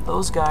anyways.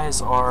 Those guys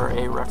are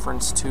a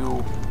reference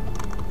to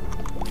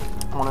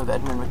one of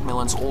Edmund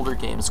Macmillan's older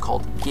games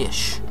called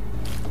Gish,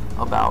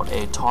 about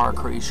a tar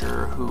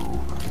creature who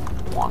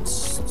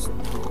wants,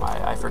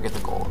 I forget the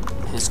goal,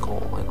 his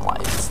goal in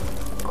life,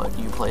 but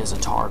you play as a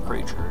tar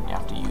creature and you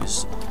have to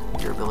use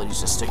your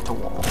abilities to stick to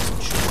walls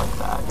and shit like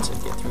that to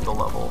get through the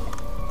level.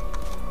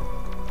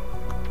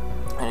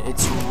 And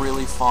it's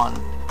really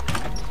fun,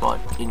 but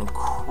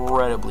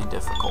incredibly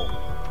difficult.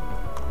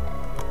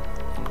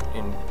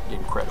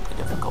 Incredibly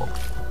difficult.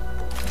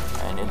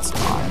 And it's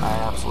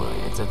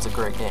a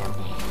great game,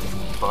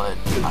 but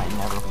I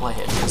never play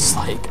it because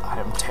like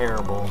I'm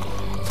terrible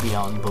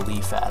beyond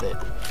belief at it.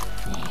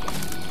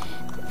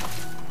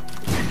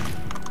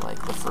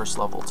 Like the first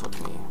level took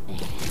me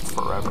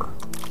forever.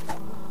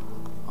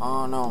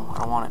 Oh no, I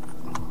don't want it.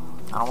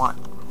 I don't want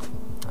it.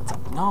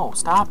 No,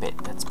 stop it.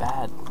 That's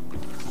bad.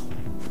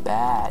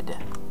 Bad.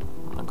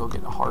 I'm gonna go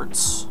get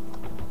hearts.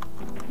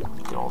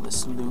 Get all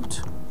this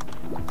loot.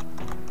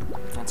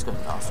 That's good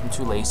enough. I'm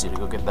too lazy to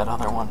go get that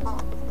other one.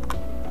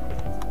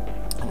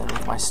 And then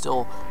with my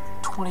still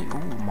 20...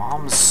 Ooh,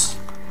 mom's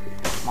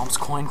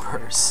coin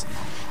purse.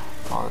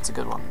 Oh, that's a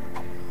good one.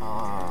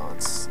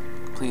 Let's...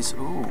 Please...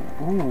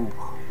 Ooh,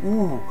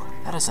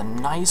 that is a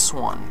nice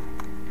one.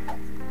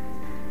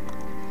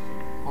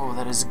 Oh,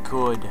 that is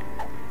good.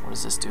 What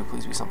does this do?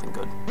 Please be something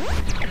good.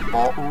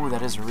 Ball... Ooh,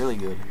 that is really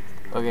good.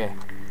 Okay.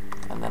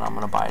 And then I'm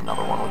gonna buy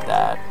another one with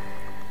that.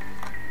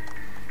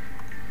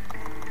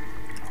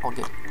 I'll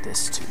get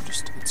this too,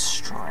 just its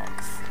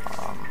strength.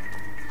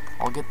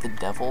 I'll get the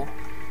devil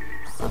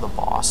for the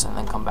boss and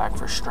then come back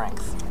for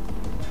strength.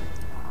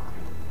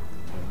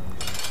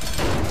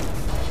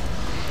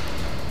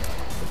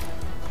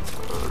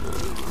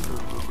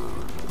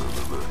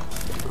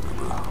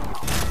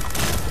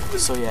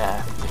 So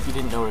yeah, if you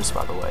didn't notice,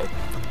 by the way,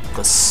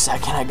 the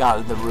second I got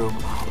in the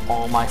room,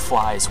 all my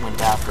flies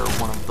went after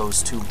one of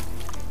those two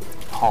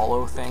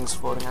hollow things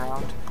floating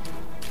around,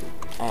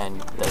 and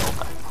they all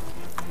died.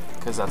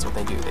 Because that's what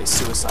they do, they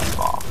suicide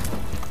bomb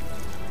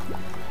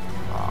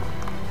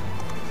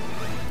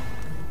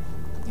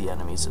the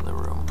enemies in the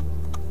room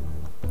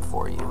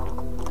for you,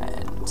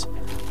 and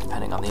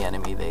depending on the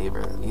enemy, they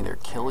either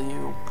kill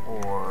you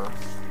or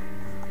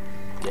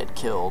get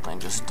killed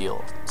and just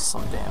deal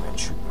some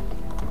damage.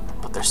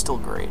 But they're still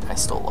great. I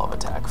still love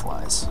attack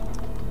flies.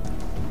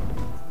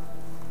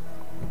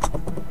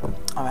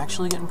 I'm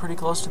actually getting pretty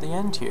close to the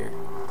end here.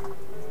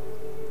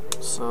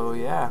 So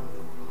yeah,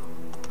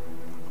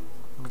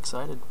 I'm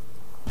excited.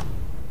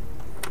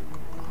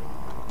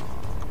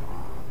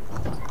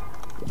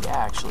 Yeah,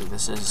 actually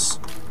this is,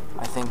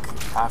 I think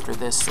after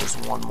this there's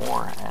one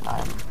more and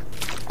I'm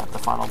at the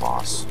final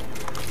boss.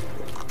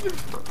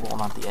 Well,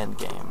 not the end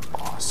game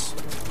boss,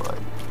 but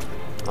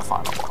the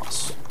final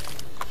boss.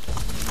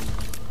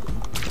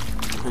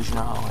 Because you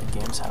know how like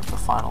games have the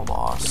final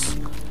boss,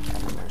 and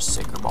then there's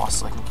sacred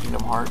bosses like in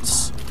Kingdom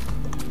Hearts.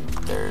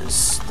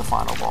 There's the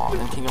final boss.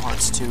 In Kingdom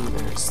Hearts 2,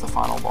 there's the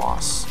final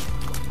boss.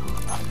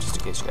 Just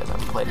in case you guys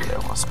haven't played it, I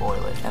don't want to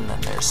spoil it. And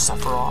then there's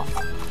Sephiroth,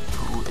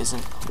 who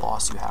isn't a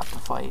boss you have to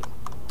fight.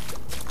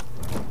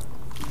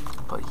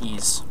 But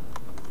he's,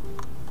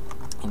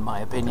 in my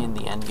opinion,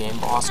 the end game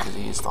boss, because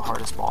he is the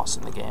hardest boss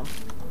in the game.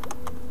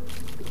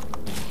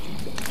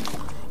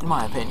 In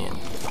my opinion,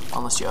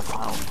 unless you have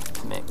Final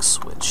Mix,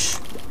 which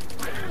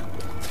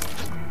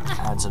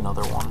adds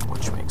another one,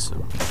 which makes it,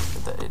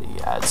 he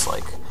adds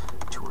like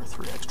 2 or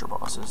 3 extra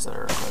bosses that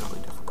are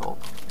incredibly difficult.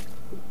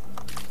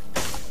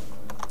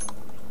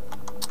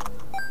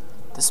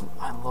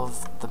 I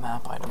love the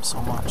map item so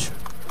much.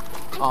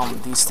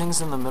 These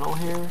things in the middle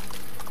here,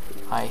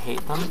 I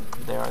hate them.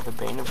 They are the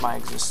bane of my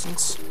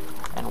existence.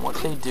 And what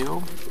they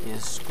do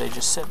is they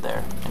just sit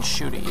there and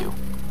shoot at you.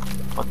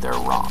 But they're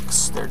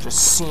rocks. They're just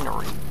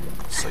scenery.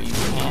 So you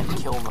can't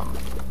kill them.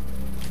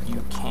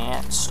 You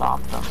can't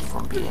stop them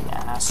from being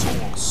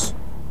assholes.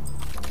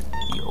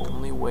 The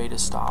only way to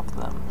stop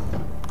them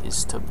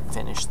is to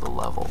finish the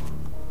level.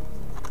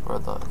 Or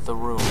the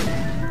room.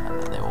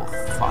 And then they will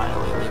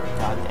finally leave.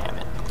 God damn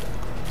it.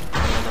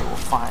 And then they will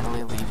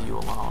finally leave you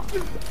alone.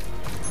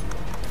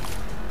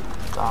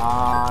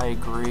 Die,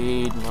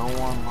 greed. No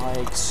one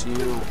likes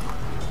you.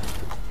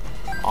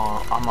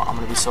 Oh, I'm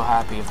gonna be so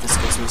happy if this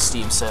gives me a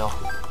Steam sale.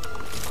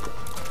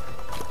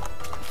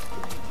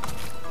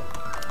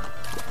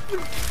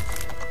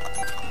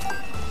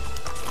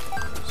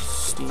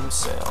 Steam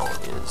sale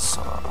is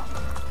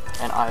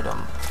an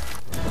item.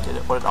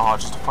 Oh,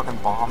 just a fucking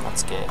bomb.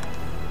 That's gay.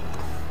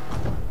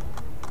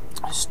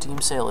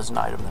 Steam sale is an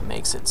item that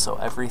makes it so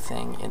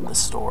everything in the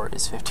store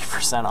is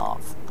 50%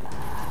 off.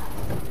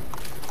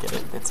 Get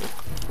it? It's a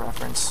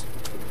reference.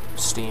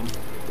 Steam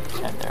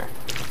and their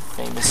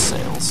famous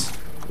sales.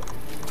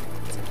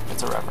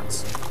 It's a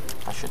reference.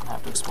 I shouldn't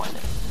have to explain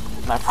it.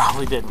 And I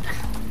probably didn't.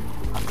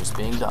 I'm just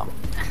being dumb.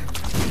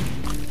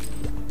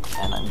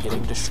 And I'm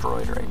getting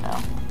destroyed right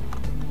now.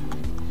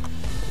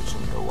 There's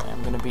no way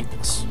I'm gonna beat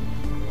this.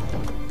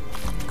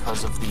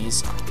 Because of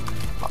these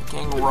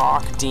fucking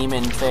rock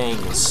demon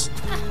things.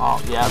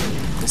 Oh yeah,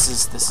 this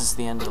is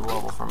the end of the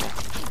level for me.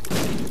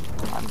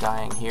 I'm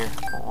dying here,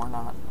 or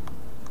not.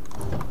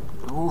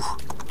 Ooh.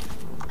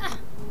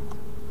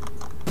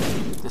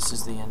 This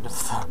is the end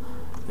of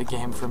the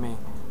game for me.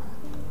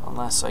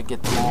 Unless I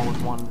get them all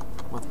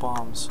with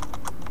bombs.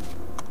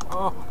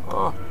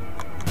 Oh,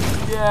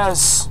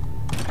 yes!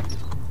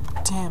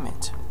 Damn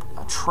it.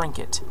 A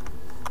trinket.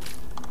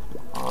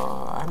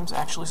 I'm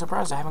actually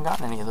surprised I haven't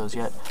gotten any of those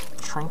yet.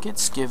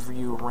 Trinkets give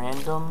you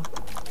random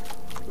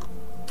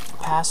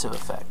passive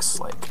effects,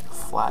 like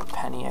flat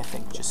penny I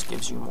think just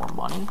gives you more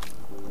money.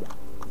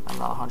 I'm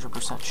not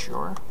 100%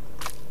 sure.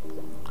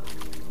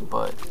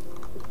 But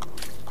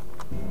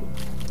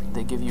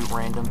they give you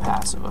random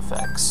passive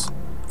effects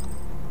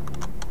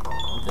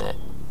that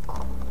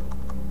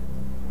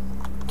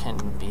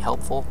can be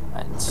helpful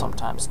and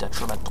sometimes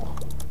detrimental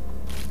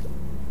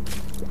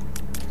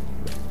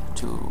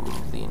to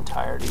the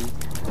entirety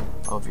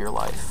of your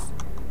life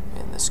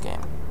in this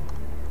game.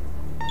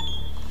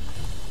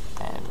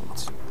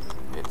 And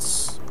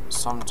it's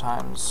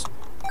sometimes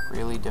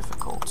really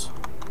difficult.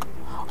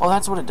 Oh,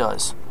 that's what it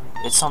does.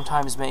 It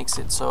sometimes makes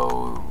it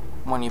so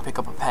when you pick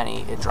up a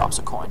penny, it drops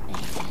a coin.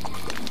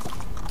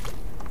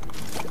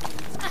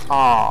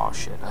 Oh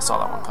shit, I saw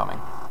that one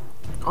coming.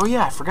 Oh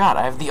yeah, I forgot,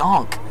 I have the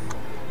Ankh.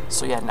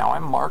 So yeah, now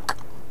I'm Mark.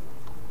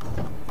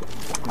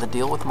 The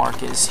deal with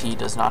Mark is he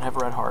does not have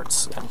red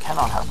hearts and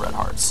cannot have red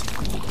hearts.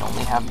 He can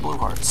only have blue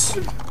hearts,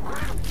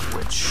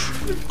 which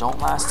don't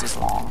last as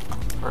long,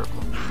 or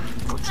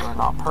which are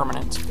not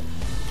permanent.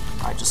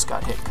 I just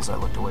got hit because I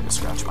looked away to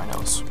scratch my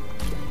nose.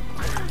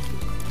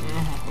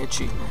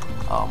 Itchy.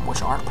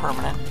 Which aren't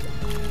permanent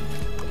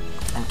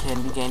and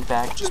can be gained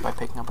back just by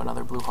picking up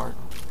another blue heart.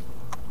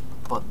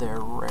 But they're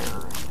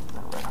rarer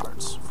than red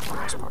hearts for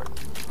the most part.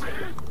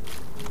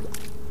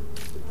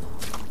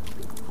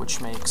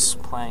 Which makes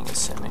playing a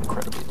sim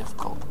incredibly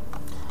difficult.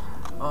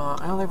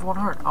 I only have 1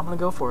 heart. I'm gonna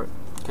go for it,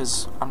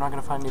 because I'm not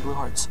gonna find any blue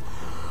hearts.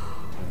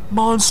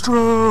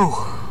 Monstro!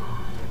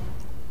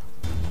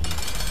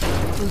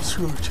 Let's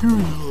go to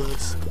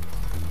this.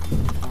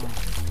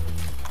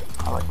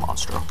 I like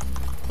Monstro.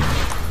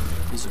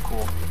 He's a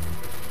cool,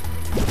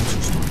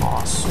 interesting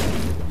boss.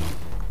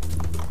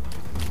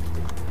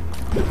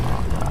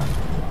 Oh god.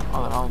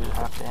 Oh, that only did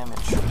half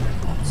damage.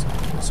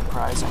 That's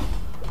surprising.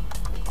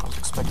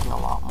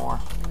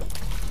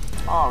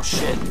 Oh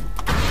shit.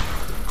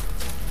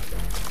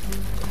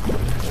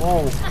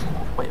 Whoa.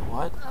 Wait,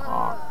 what?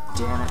 Oh,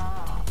 damn it.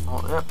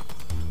 Oh, yep.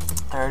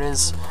 There it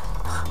is.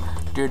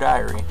 Dear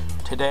diary.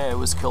 Today I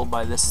was killed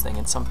by this thing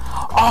and some...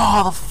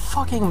 Oh, the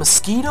fucking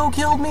mosquito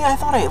killed me? I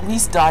thought I at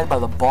least died by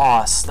the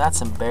boss.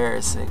 That's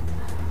embarrassing.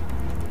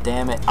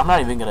 Damn it. I'm not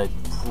even gonna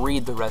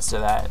read the rest of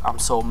that. I'm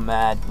so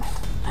mad.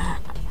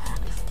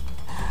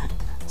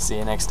 See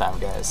you next time,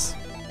 guys.